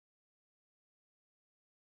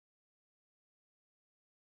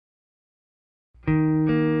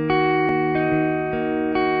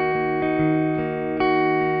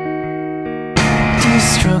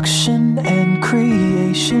Destruction and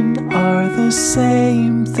creation are the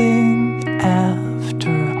same thing after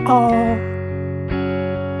all.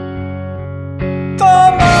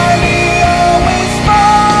 The mighty always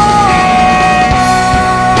fall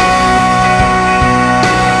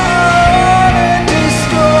and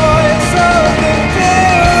destroy something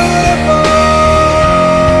beautiful.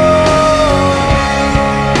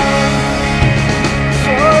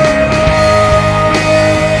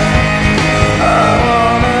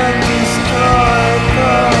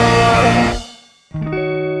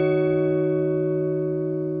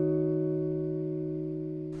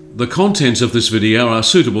 The contents of this video are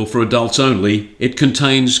suitable for adults only. It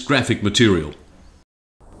contains graphic material.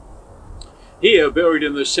 Here, buried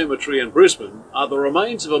in this cemetery in Brisbane, are the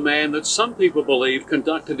remains of a man that some people believe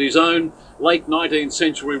conducted his own late 19th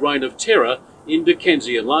century reign of terror in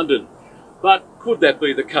Dickensian London. But could that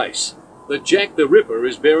be the case? That Jack the Ripper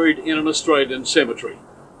is buried in an Australian cemetery?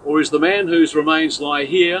 Or is the man whose remains lie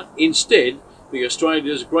here instead the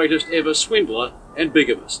Australia's greatest ever swindler and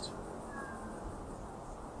bigamist?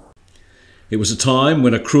 It was a time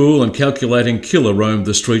when a cruel and calculating killer roamed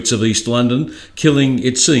the streets of East London, killing,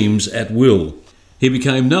 it seems, at will. He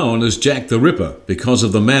became known as Jack the Ripper because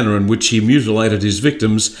of the manner in which he mutilated his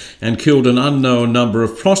victims and killed an unknown number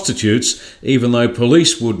of prostitutes, even though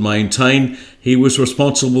police would maintain he was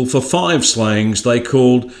responsible for 5 slayings they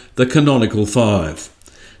called the Canonical 5.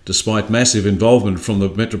 Despite massive involvement from the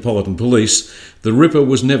Metropolitan Police, the Ripper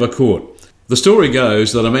was never caught. The story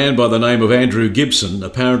goes that a man by the name of Andrew Gibson,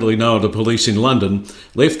 apparently known to police in London,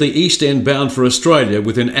 left the East End bound for Australia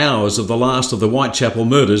within hours of the last of the Whitechapel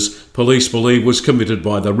murders police believe was committed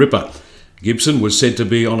by the Ripper. Gibson was said to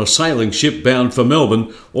be on a sailing ship bound for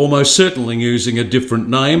Melbourne, almost certainly using a different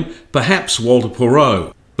name, perhaps Walter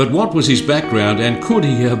Poirot. But what was his background, and could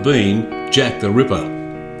he have been Jack the Ripper?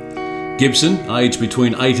 Gibson, aged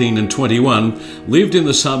between 18 and 21, lived in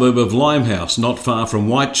the suburb of Limehouse, not far from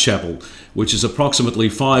Whitechapel, which is approximately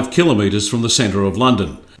 5 kilometres from the centre of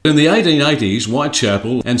London. In the 1880s,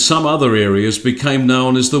 Whitechapel and some other areas became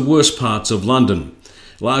known as the worst parts of London,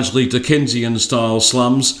 largely Dickensian-style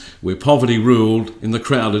slums where poverty ruled in the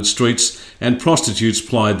crowded streets and prostitutes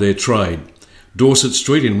plied their trade. Dorset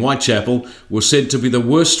Street in Whitechapel was said to be the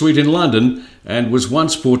worst street in London and was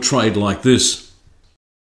once portrayed like this.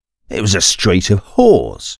 It was a street of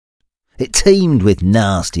whores. It teemed with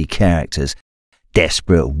nasty characters,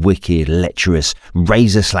 desperate, wicked, lecherous,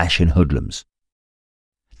 razor-slashing hoodlums.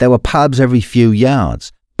 There were pubs every few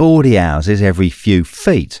yards, bawdy houses every few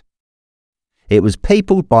feet. It was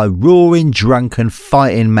peopled by roaring, drunken,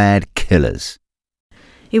 fighting-mad killers.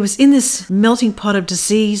 It was in this melting pot of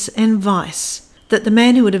disease and vice that the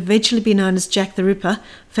man who would eventually be known as Jack the Ripper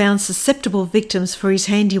found susceptible victims for his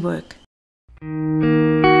handiwork.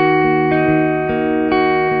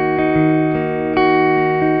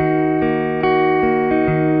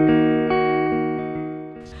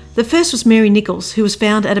 The first was Mary Nichols, who was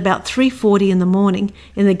found at about 3:40 in the morning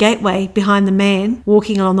in the gateway behind the man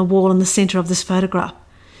walking along the wall in the centre of this photograph.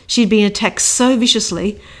 She had been attacked so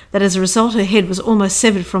viciously that as a result her head was almost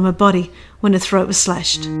severed from her body when her throat was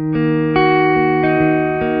slashed.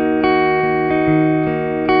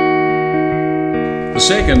 The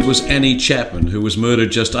second was Annie Chapman, who was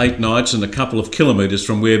murdered just 8 nights and a couple of kilometres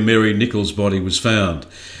from where Mary Nichols' body was found.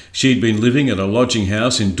 She'd been living at a lodging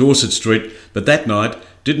house in Dorset Street, but that night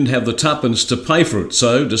didn't have the tuppence to pay for it,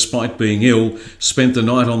 so, despite being ill, spent the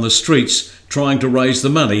night on the streets trying to raise the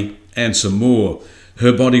money and some more.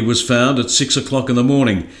 Her body was found at 6 o'clock in the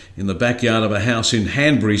morning in the backyard of a house in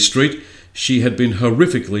Hanbury Street. She had been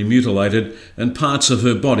horrifically mutilated and parts of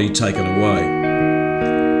her body taken away.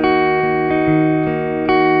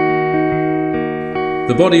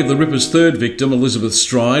 The body of the Ripper's third victim, Elizabeth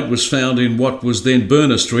Stride, was found in what was then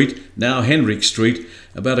Burner Street, now Henrick Street,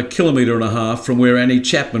 about 1.5 kilometres from where Annie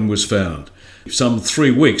Chapman was found, some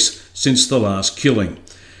 3 weeks since the last killing.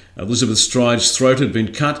 Elizabeth Stride's throat had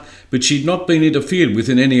been cut, but she'd not been interfered with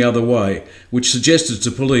in any other way, which suggested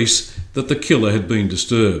to police that the killer had been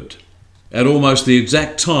disturbed. At almost the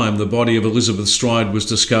exact time the body of Elizabeth Stride was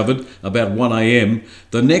discovered, about 1 a.m,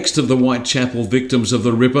 the next of the Whitechapel victims of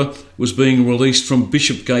the Ripper was being released from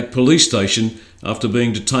Bishopgate Police Station after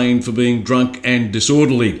being detained for being drunk and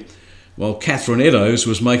disorderly. While Catherine Eddowes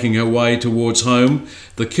was making her way towards home,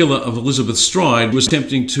 the killer of Elizabeth Stride was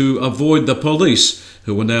attempting to avoid the police,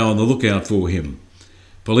 who were now on the lookout for him.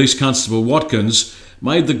 Police Constable Watkins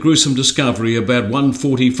made the gruesome discovery about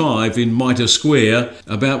 1:45 in Mitre Square,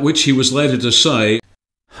 about which he was later to say,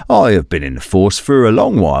 "I have been in the force for a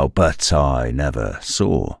long while, but I never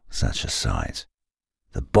saw such a sight.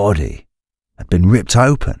 The body had been ripped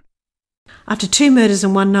open." After 2 murders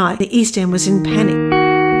in one night, the East End was in panic.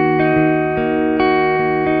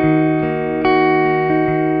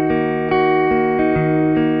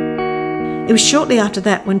 It was shortly after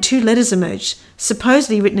that when 2 letters emerged,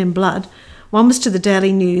 supposedly written in blood. One was to the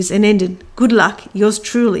Daily News and ended, "Good luck, yours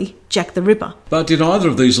truly, Jack the Ripper." But did either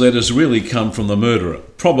of these letters really come from the murderer?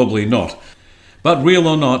 Probably not. But real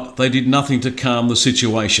or not, they did nothing to calm the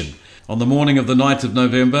situation. On the morning of the 9th of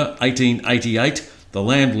November 1888, the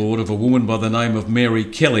landlord of a woman by the name of Mary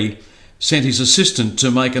Kelly sent his assistant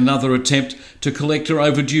to make another attempt to collect her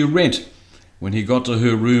overdue rent. When he got to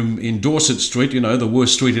her room in Dorset Street, the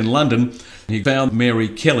worst street in London, he found Mary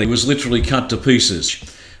Kelly was literally cut to pieces.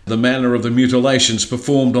 The manner of the mutilations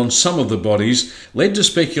performed on some of the bodies led to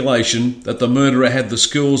speculation that the murderer had the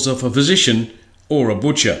skills of a physician or a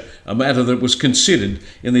butcher, a matter that was considered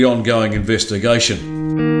in the ongoing investigation.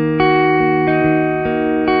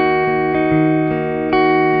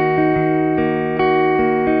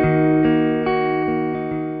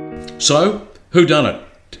 So, who done it?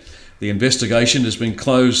 The investigation has been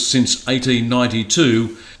closed since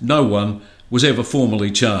 1892. No one was ever formally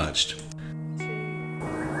charged.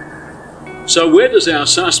 So where does our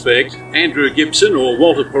suspect, Andrew Gibson or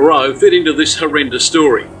Walter Perot, fit into this horrendous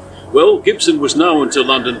story? Well, Gibson was known to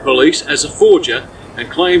London police as a forger and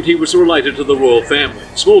claimed he was related to the royal family.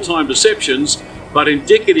 Small-time deceptions, but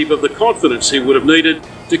indicative of the confidence he would have needed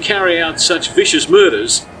to carry out such vicious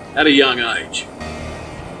murders at a young age.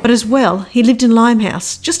 But as well, he lived in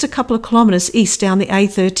Limehouse, just a couple of kilometres east down the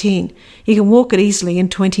A13. You can walk it easily in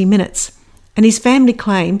 20 minutes. And his family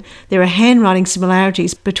claim there are handwriting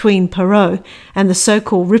similarities between Perot and the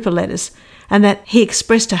so-called Ripper letters, and that he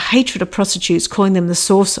expressed a hatred of prostitutes, calling them the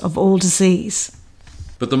source of all disease.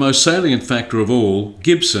 But the most salient factor of all,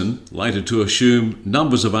 Gibson, later to assume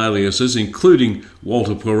numbers of aliases, including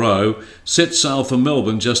Walter Perot, set sail for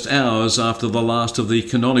Melbourne just hours after the last of the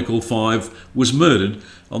canonical 5 was murdered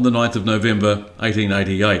on the 9th of November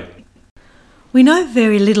 1888. We know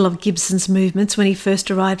very little of Gibson's movements when he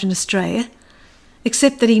first arrived in Australia,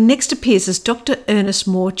 except that he next appears as Dr. Ernest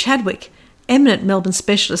Moore Chadwick, eminent Melbourne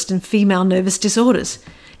specialist in female nervous disorders.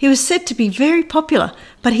 He was said to be very popular,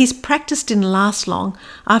 but his practice didn't last long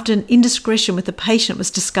after an indiscretion with a patient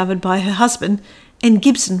was discovered by her husband, and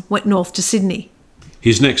Gibson went north to Sydney.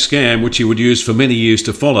 His next scam, which he would use for many years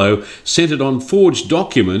to follow, centred on forged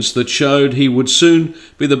documents that showed he would soon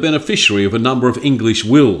be the beneficiary of a number of English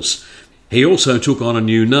wills. He also took on a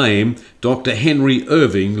new name, Dr. Henry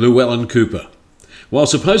Irving Llewellyn Cooper. While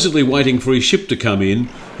supposedly waiting for his ship to come in,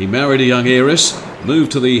 he married a young heiress,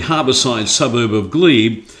 moved to the harbourside suburb of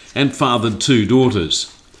Glebe, and fathered 2 daughters.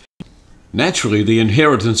 Naturally, the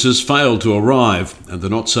inheritances failed to arrive, and the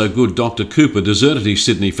not-so-good Dr. Cooper deserted his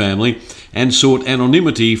Sydney family and sought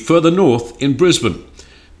anonymity further north in Brisbane.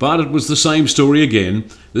 But it was the same story again,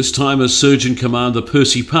 this time as Surgeon Commander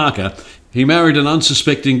Percy Parker. He married an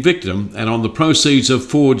unsuspecting victim, and on the proceeds of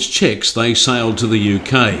forged cheques they sailed to the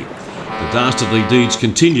UK. The dastardly deeds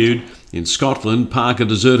continued. In Scotland, Parker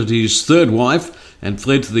deserted his 3rd wife and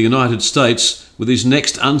fled to the United States with his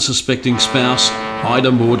next unsuspecting spouse,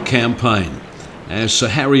 Ida Maud Campaign. As Sir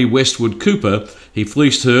Harry Westwood Cooper, he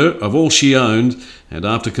fleeced her of all she owned, and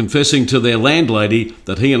after confessing to their landlady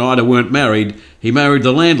that he and Ida weren't married, he married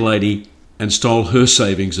the landlady and stole her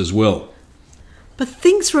savings as well. But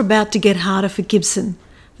things were about to get harder for Gibson.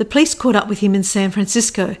 The police caught up with him in San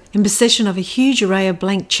Francisco in possession of a huge array of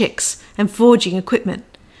blank cheques and forging equipment.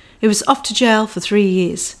 He was off to jail for 3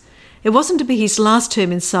 years. It wasn't to be his last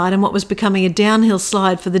term inside and what was becoming a downhill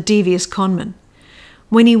slide for the devious conman.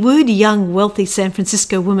 When he wooed young, wealthy San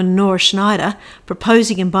Francisco woman Nora Schneider,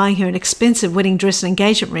 proposing and buying her an expensive wedding dress and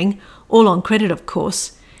engagement ring, all on credit of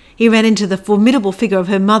course, he ran into the formidable figure of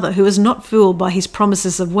her mother, who was not fooled by his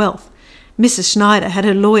promises of wealth. Mrs. Schneider had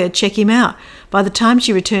her lawyer check him out. By the time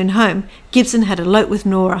she returned home, Gibson had eloped with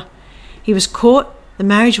Nora. He was caught, the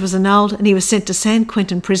marriage was annulled, and he was sent to San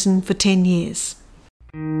Quentin prison for 10 years.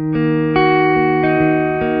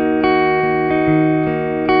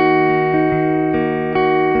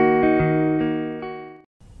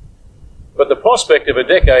 But the prospect of a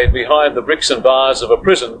decade behind the bricks and bars of a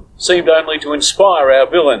prison seemed only to inspire our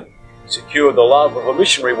villain. He secured the love of a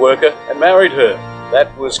missionary worker and married her.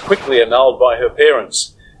 That was quickly annulled by her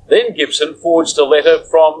parents. Then Gibson forged a letter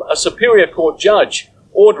from a Superior Court judge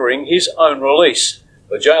ordering his own release.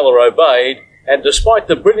 The jailer obeyed, and despite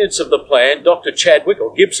the brilliance of the plan, Dr. Chadwick,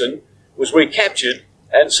 or Gibson, was recaptured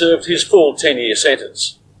and served his full 10-year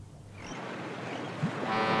sentence.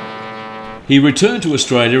 He returned to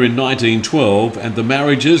Australia in 1912, and the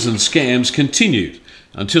marriages and scams continued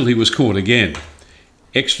until he was caught again.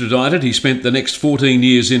 Extradited, he spent the next 14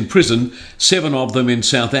 years in prison, 7 of them in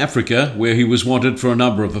South Africa, where he was wanted for a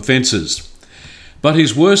number of offences. But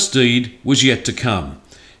his worst deed was yet to come.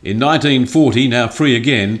 In 1940, now free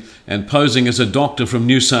again, and posing as a doctor from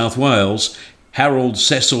New South Wales, Harold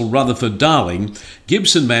Cecil Rutherford Darling,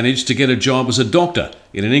 Gibson managed to get a job as a doctor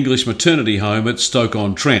in an English maternity home at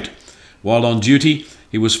Stoke-on-Trent. While on duty,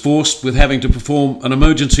 he was forced with having to perform an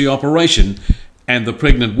emergency operation, and the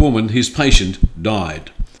pregnant woman, his patient,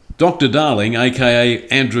 died. Dr. Darling, aka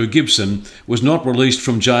Andrew Gibson, was not released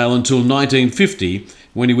from jail until 1950,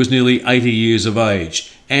 when he was nearly 80 years of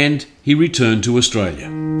age, and he returned to Australia.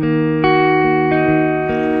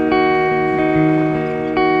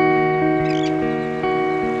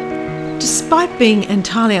 Despite being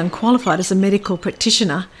entirely unqualified as a medical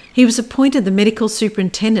practitioner, he was appointed the medical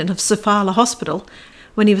superintendent of Sofala Hospital.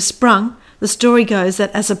 When he was sprung, the story goes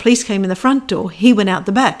that as the police came in the front door, he went out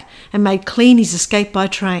the back and made clean his escape by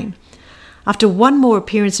train. After one more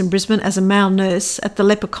appearance in Brisbane as a male nurse at the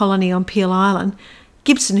leper colony on Peel Island,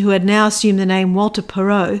 Gibson, who had now assumed the name Walter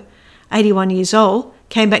Perot, 81 years old,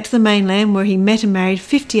 came back to the mainland where he met and married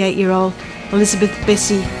 58-year-old Elizabeth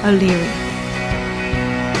Bessie O'Leary.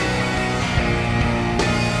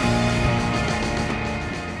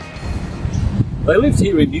 They lived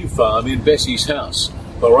here in New Farm in Bessie's house.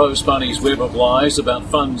 Perot spun his web of lies about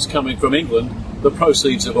funds coming from England, the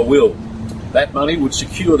proceeds of a will. That money would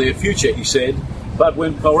secure their future, he said, but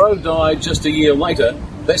when Perot died just a year later,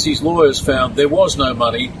 Bessie's lawyers found there was no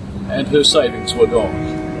money and her savings were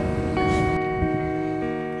gone.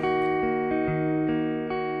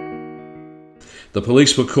 The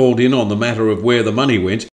police were called in on the matter of where the money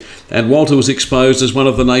went, and Walter was exposed as one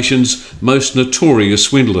of the nation's most notorious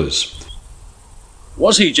swindlers.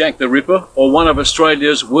 Was he Jack the Ripper or one of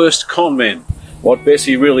Australia's worst con men? What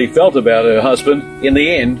Bessie really felt about her husband, in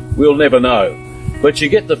the end, we'll never know. But you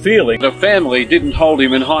get the feeling the family didn't hold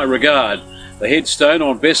him in high regard. The headstone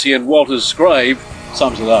on Bessie and Walter's grave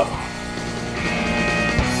sums it up.